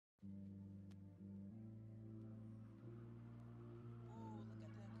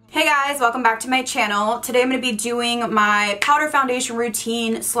Hey guys, welcome back to my channel. Today I'm going to be doing my powder foundation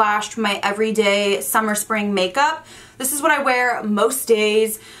routine slash my everyday summer spring makeup. This is what I wear most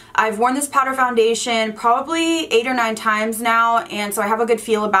days. I've worn this powder foundation probably 8 or 9 times now, and so I have a good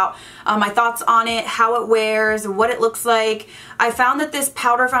feel about my thoughts on it, how it wears, what it looks like. I found that this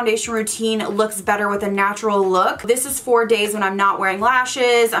powder foundation routine looks better with a natural look. This is for days when I'm not wearing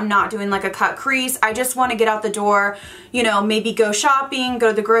lashes, I'm not doing like a cut crease. I just want to get out the door, you know, maybe go shopping, go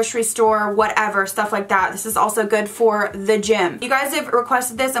to the grocery store, whatever, stuff like that. This is also good for the gym. You guys have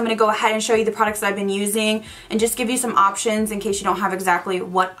requested this. I'm going to go ahead and show you the products that I've been using and just give you some options in case you don't have exactly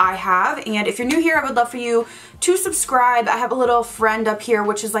what I have. And if you're new here, I would love for you to subscribe. I have a little friend up here,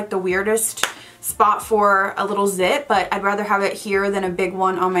 which is like the weirdest spot for a little zit, but I'd rather have it here than a big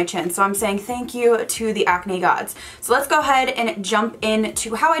one on my chin. So I'm saying thank you to the acne gods. So let's go ahead and jump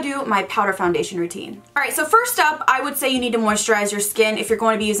into how I do my powder foundation routine. All right, so first up, I would say you need to moisturize your skin if you're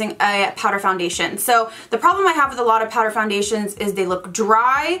going to be using a powder foundation. So the problem I have with a lot of powder foundations is they look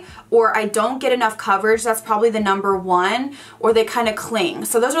dry, or I don't get enough coverage. That's probably the number one, or they kind of cling.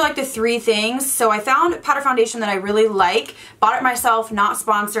 So those are like the 3 things. So I found a powder foundation that I really like, bought it myself, not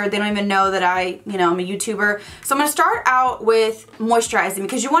sponsored. They don't even know that I'm a YouTuber. So I'm going to start out with moisturizing,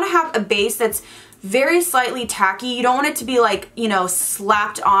 because you want to have a base that's very slightly tacky. You don't want it to be like, you know,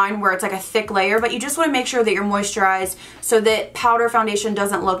 slapped on where it's like a thick layer, but you just want to make sure that you're moisturized so that powder foundation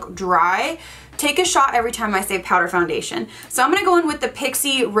doesn't look dry. Take a shot every time I say powder foundation. So I'm going to go in with the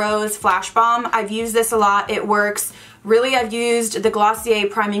Pixie Rose Flash Bomb. I've used this a lot. It works. Really, I've used the Glossier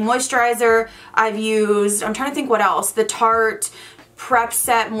Priming Moisturizer. I've used, I'm trying to think what else, the Tarte Prep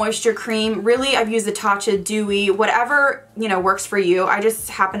Set Moisture Cream. Really, I've used the Tatcha Dewy, whatever, you know, works for you. I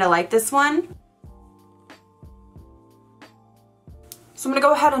just happen to like this one. So I'm going to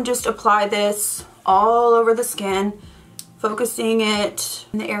go ahead and just apply this all over the skin, focusing it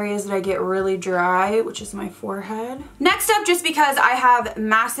in the areas that I get really dry, which is my forehead. Next up, just because I have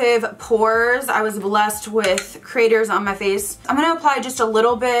massive pores, I was blessed with craters on my face, I'm going to apply just a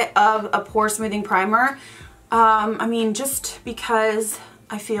little bit of a pore smoothing primer. I mean, just because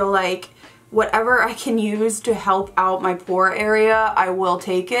I feel like whatever I can use to help out my pore area, I will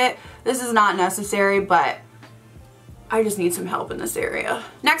take it. This is not necessary, but I just need some help in this area.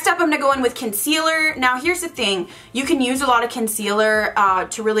 Next up, I'm gonna go in with concealer. Now here's the thing, you can use a lot of concealer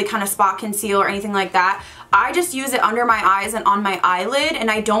to really kind of spot conceal or anything like that. I just use it under my eyes and on my eyelid,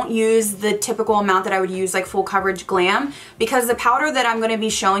 and I don't use the typical amount that I would use like full coverage glam, because the powder that I'm gonna be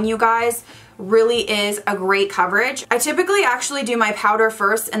showing you guys really is a great coverage. I typically actually do my powder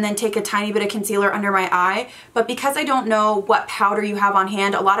first and then take a tiny bit of concealer under my eye, but because I don't know what powder you have on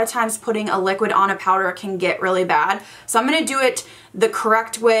hand, a lot of times putting a liquid on a powder can get really bad. So I'm gonna do it the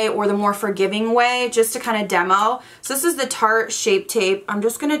correct way, or the more forgiving way, just to kind of demo. So this is the Tarte Shape Tape. I'm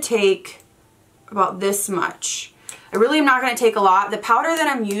just gonna take about this much. I really am not gonna take a lot. The powder that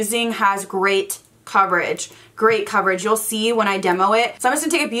I'm using has great coverage. Great coverage. You'll see when I demo it. So I'm just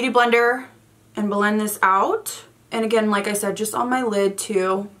gonna take a beauty blender and blend this out. And again, like I said, just on my lid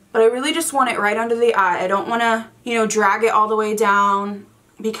too. But I really just want it right under the eye. I don't want to, you know, drag it all the way down,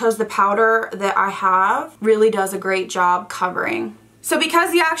 because the powder that I have really does a great job covering. So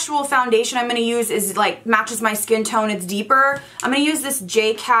because the actual foundation I'm going to use is like matches my skin tone, it's deeper, I'm going to use this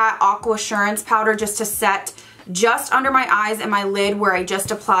J-Cat Aqua Assurance powder just to set just under my eyes and my lid where I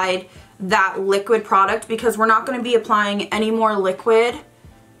just applied that liquid product, because we're not going to be applying any more liquid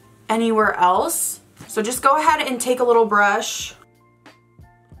anywhere else. So just go ahead and take a little brush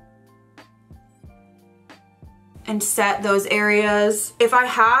and set those areas. If I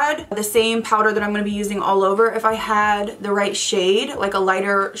had the same powder that I'm going to be using all over, if I had the right shade, like a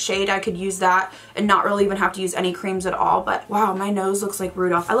lighter shade, I could use that and not really even have to use any creams at all. But wow, my nose looks like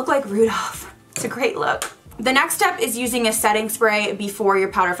Rudolph. I look like Rudolph. It's a great look. The next step is using a setting spray before your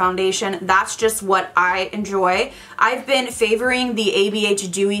powder foundation. That's just what I enjoy. I've been favoring the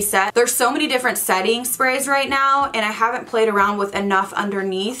ABH Dewy set. There's so many different setting sprays right now, and I haven't played around with enough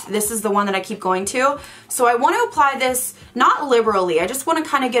underneath. This is the one that I keep going to. So I want to apply this not liberally. I just want to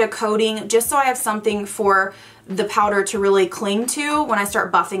kind of get a coating just so I have something for the powder to really cling to when I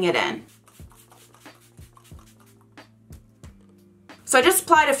start buffing it in. So I just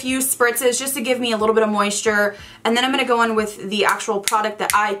applied a few spritzes just to give me a little bit of moisture, and then I'm going to go in with the actual product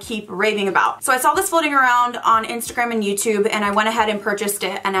that I keep raving about. So I saw this floating around on Instagram and YouTube, and I went ahead and purchased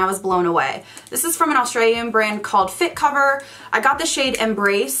it, and I was blown away. This is from an Australian brand called Fit Cover. I got the shade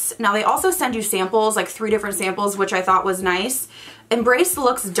Embrace. Now they also send you samples, like 3 different samples, which I thought was nice. Embrace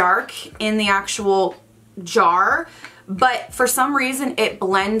looks dark in the actual jar, but for some reason it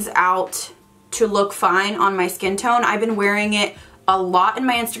blends out to look fine on my skin tone. I've been wearing it a lot in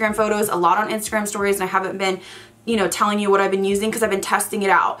my Instagram photos, a lot on Instagram stories, and I haven't been, you know, telling you what I've been using because I've been testing it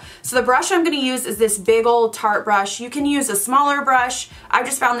out. So the brush I'm going to use is this big old Tarte brush. You can use a smaller brush. I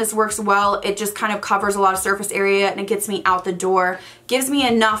just found this works well. It just kind of covers a lot of surface area and it gets me out the door, gives me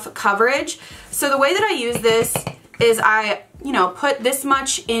enough coverage. So the way that I use this is I, you know, put this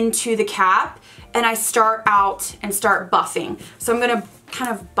much into the cap and I start out and start buffing. So I'm going to kind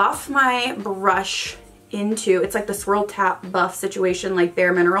of buff my brush into, it's like the swirl tap buff situation like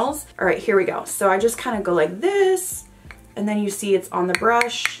Bare Minerals. All right, here we go. So I just kind of go like this, and then you see it's on the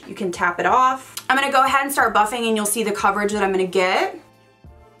brush. You can tap it off. I'm gonna go ahead and start buffing and you'll see the coverage that I'm gonna get.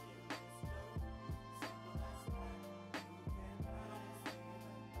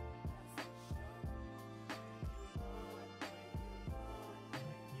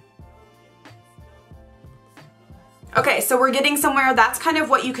 Okay, so we're getting somewhere. That's kind of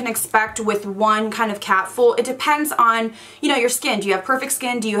what you can expect with one kind of capful. It depends on, you know, your skin. Do you have perfect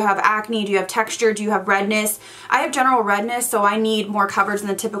skin? Do you have acne? Do you have texture? Do you have redness? I have general redness, so I need more coverage than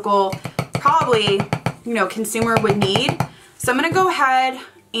the typical, probably, you know, consumer would need. So I'm gonna go ahead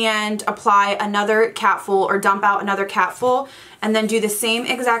and apply another capful or dump out another capful and then do the same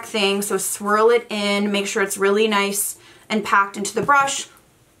exact thing. So swirl it in, make sure it's really nice and packed into the brush,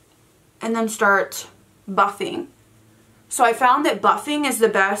 and then start buffing. So I found that buffing is the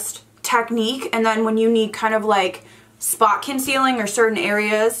best technique, and then when you need kind of like spot concealing or certain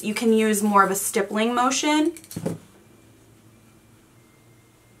areas, you can use more of a stippling motion.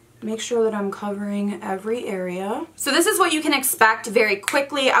 Make sure that I'm covering every area. So this is what you can expect very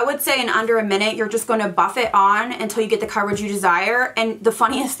quickly. I would say in under a minute, you're just going to buff it on until you get the coverage you desire. And the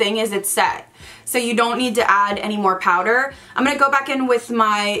funniest thing is it's set. So you don't need to add any more powder. I'm going to go back in with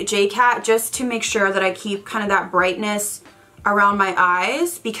my J-Cat just to make sure that I keep kind of that brightness around my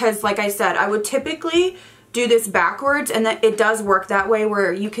eyes, because like I said, I would typically do this backwards, and that it does work that way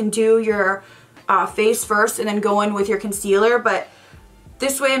where you can do your face first and then go in with your concealer, but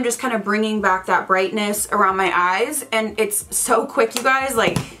this way I'm just kind of bringing back that brightness around my eyes, and it's so quick, you guys,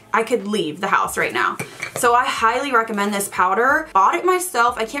 like I could leave the house right now. So I highly recommend this powder. Bought it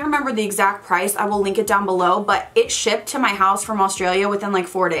myself. I can't remember the exact price. I will link it down below, but it shipped to my house from Australia within like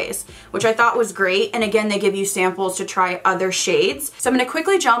 4 days, which I thought was great. And again, they give you samples to try other shades. So I'm gonna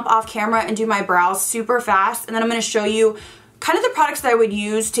quickly jump off camera and do my brows super fast, and then I'm gonna show you kind of the products that I would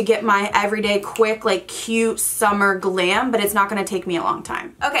use to get my everyday quick, like cute summer glam, but it's not gonna take me a long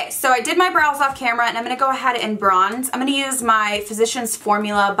time. Okay, so I did my brows off camera, and I'm gonna go ahead and bronze. I'm gonna use my Physicians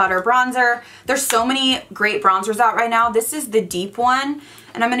Formula Butter Bronzer. There's so many great bronzers out right now. This is the deep one,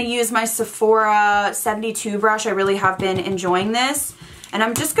 and I'm gonna use my Sephora 72 brush. I really have been enjoying this. And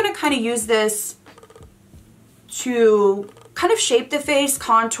I'm just gonna kind of use this to kind of shape the face,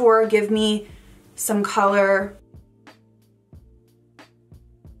 contour, give me some color.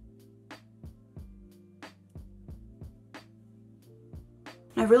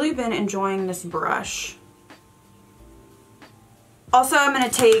 I've really been enjoying this brush. Also, I'm going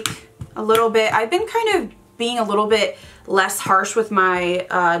to take a little bit, I've been kind of being a little bit less harsh with my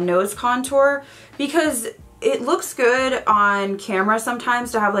nose contour, because it looks good on camera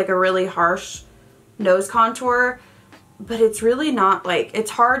sometimes to have like a really harsh nose contour, but it's really not, like,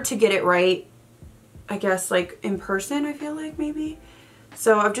 it's hard to get it right, I guess, like in person, I feel like maybe.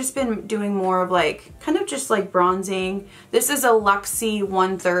 So I've just been doing more of like, kind of just like bronzing. This is a Luxie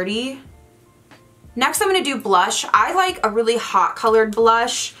 130. Next I'm going to do blush. I like a really hot colored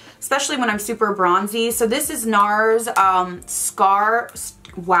blush, especially when I'm super bronzy. So this is NARS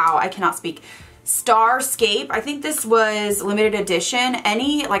Starscape. I think this was limited edition.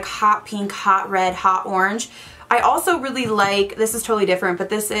 Any like hot pink, hot red, hot orange. I also really like, this is totally different, but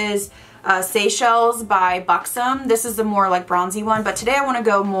this is Seychelles by Buxom. This is the more like bronzy one, but today I want to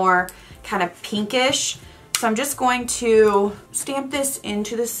go more kind of pinkish. So I'm just going to stamp this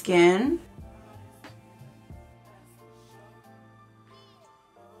into the skin.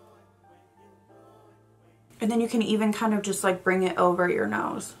 And then you can even kind of just like bring it over your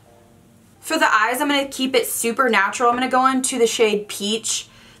nose. For the eyes, I'm going to keep it super natural. I'm going to go into the shade Peach.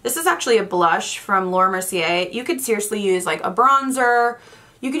 This is actually a blush from Laura Mercier. You could seriously use like a bronzer.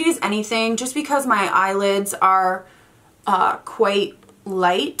 You could use anything. Just because my eyelids are quite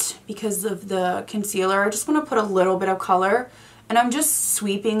light because of the concealer, I just want to put a little bit of color. And I'm just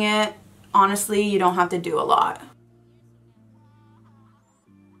sweeping it. Honestly, you don't have to do a lot.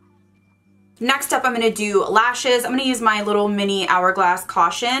 Next up, I'm going to do lashes. I'm going to use my little mini Hourglass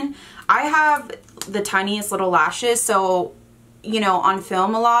Caution. I have the tiniest little lashes, so, you know, on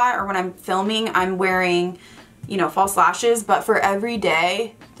film a lot, or when I'm filming, I'm wearing, you know, false lashes, but for every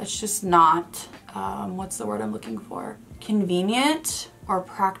day, that's just not what's the word I'm looking for? Convenient or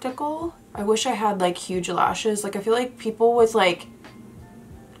practical. I wish I had like huge lashes. Like I feel like people with like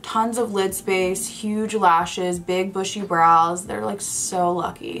tons of lid space, huge lashes, big bushy brows, they're like so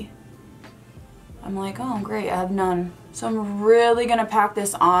lucky. I'm like, oh great, I have none. So I'm really gonna pack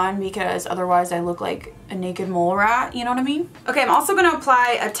this on because otherwise I look like a naked mole rat, you know what I mean? Okay, I'm also gonna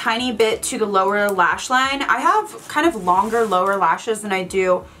apply a tiny bit to the lower lash line. I have kind of longer lower lashes than I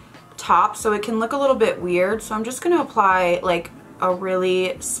do top, so it can look a little bit weird. So I'm just gonna apply like a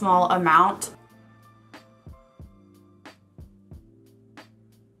really small amount.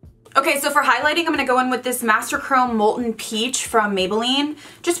 Okay, so for highlighting, I'm going to go in with this Master Chrome Molten Peach from Maybelline,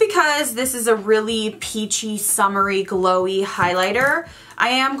 just because this is a really peachy, summery, glowy highlighter. I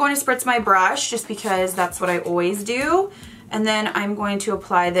am going to spritz my brush just because that's what I always do. And then I'm going to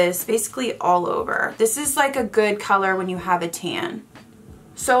apply this basically all over. This is like a good color when you have a tan.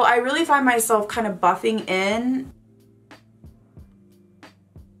 So I really find myself kind of buffing in.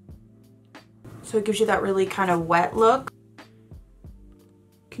 So it gives you that really kind of wet look.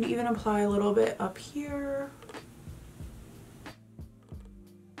 Can even apply a little bit up here.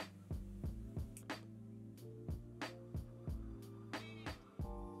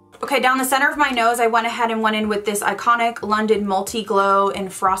 Okay, down the center of my nose, I went ahead and went in with this iconic London Multi Glow in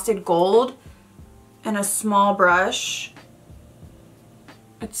Frosted Gold and a small brush.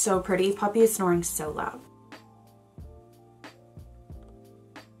 It's so pretty. Puppy is snoring so loud.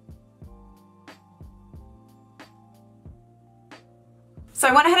 So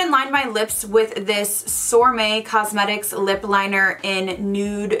I went ahead and lined my lips with this Sourmet Cosmetics lip liner in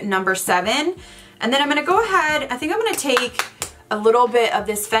nude number 7. And then I'm gonna go ahead, I think I'm gonna take a little bit of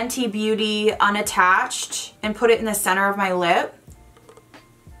this Fenty Beauty unattached and put it in the center of my lip.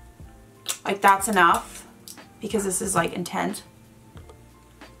 Like that's enough because this is like intense.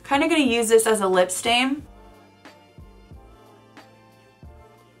 Kind of gonna use this as a lip stain.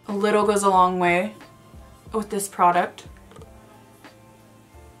 A little goes a long way with this product.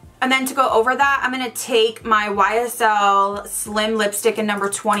 And then to go over that, I'm going to take my YSL Slim Lipstick in number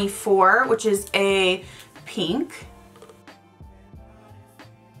 24, which is a pink.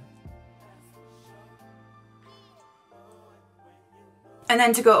 And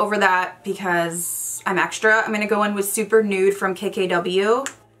then to go over that, because I'm extra, I'm going to go in with Super Nude from KKW.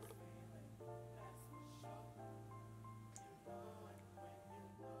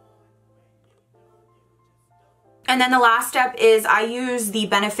 And then the last step is I use the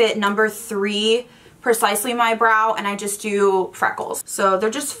Benefit number 3 Precisely My Brow, and I just do freckles. So they're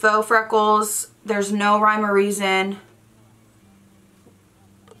just faux freckles. There's no rhyme or reason.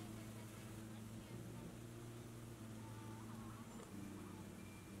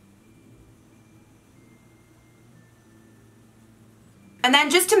 And then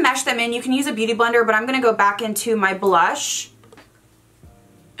just to mesh them in, you can use a beauty blender, but I'm going to go back into my blush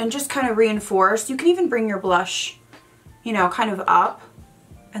and just kind of reinforce. You can even bring your blush, you know, kind of up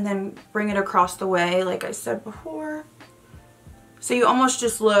and then bring it across the way like I said before. So you almost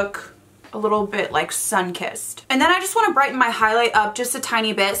just look a little bit like sun-kissed. And then I just want to brighten my highlight up just a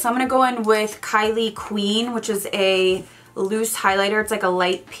tiny bit. So I'm going to go in with Kylie Queen, which is a loose highlighter. It's like a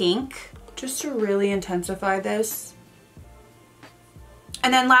light pink, just to really intensify this.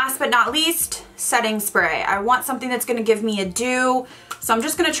 And then last but not least, setting spray. I want something that's going to give me a dew. So I'm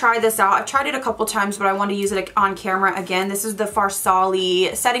just going to try this out. I've tried it a couple times, but I want to use it on camera again. This is the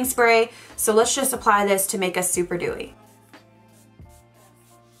Farsali setting spray. So let's just apply this to make us super dewy.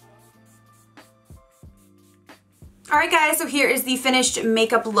 Alright guys, so here is the finished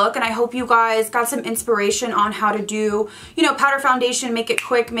makeup look, and I hope you guys got some inspiration on how to do, you know, powder foundation, make it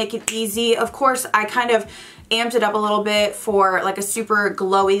quick, make it easy. Of course, I kind of amped it up a little bit for like a super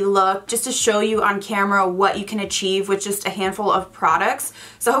glowy look, just to show you on camera what you can achieve with just a handful of products.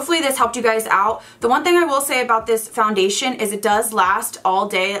 So hopefully this helped you guys out. The one thing I will say about this foundation is it does last all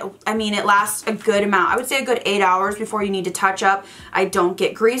day. I mean, it lasts a good amount. I would say a good 8 hours before you need to touch up. I don't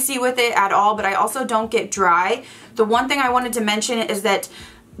get greasy with it at all, but I also don't get dry. The one thing I wanted to mention is that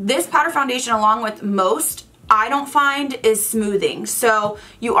this powder foundation, along with most, I don't find is smoothing. So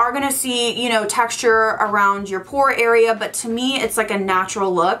you are going to see, you know, texture around your pore area, but to me it's like a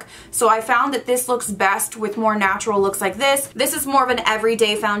natural look. So I found that this looks best with more natural looks like this. This is more of an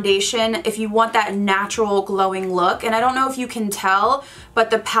everyday foundation if you want that natural glowing look. And I don't know if you can tell, but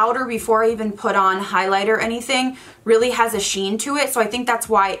the powder before I even put on highlight or anything really has a sheen to it. So I think that's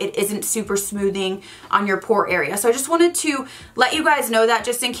why it isn't super smoothing on your pore area. So I just wanted to let you guys know that,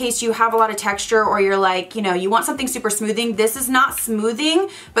 just in case you have a lot of texture or you're like, you know, you want something super smoothing. This is not smoothing,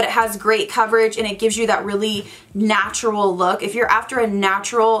 but it has great coverage and it gives you that really natural look. If you're after a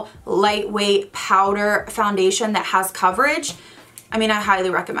natural, lightweight powder foundation that has coverage, I mean, I highly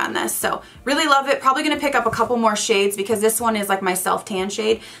recommend this. So really love it. Probably gonna pick up a couple more shades because this one is like my self-tan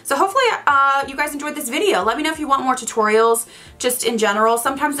shade. So hopefully you guys enjoyed this video. Let me know if you want more tutorials just in general.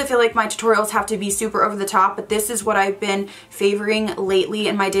 Sometimes I feel like my tutorials have to be super over the top, but this is what I've been favoring lately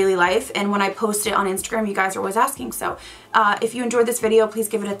in my daily life. And when I post it on Instagram, you guys are always asking. So if you enjoyed this video, please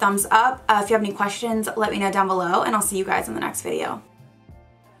give it a thumbs up. If you have any questions, let me know down below, and I'll see you guys in the next video.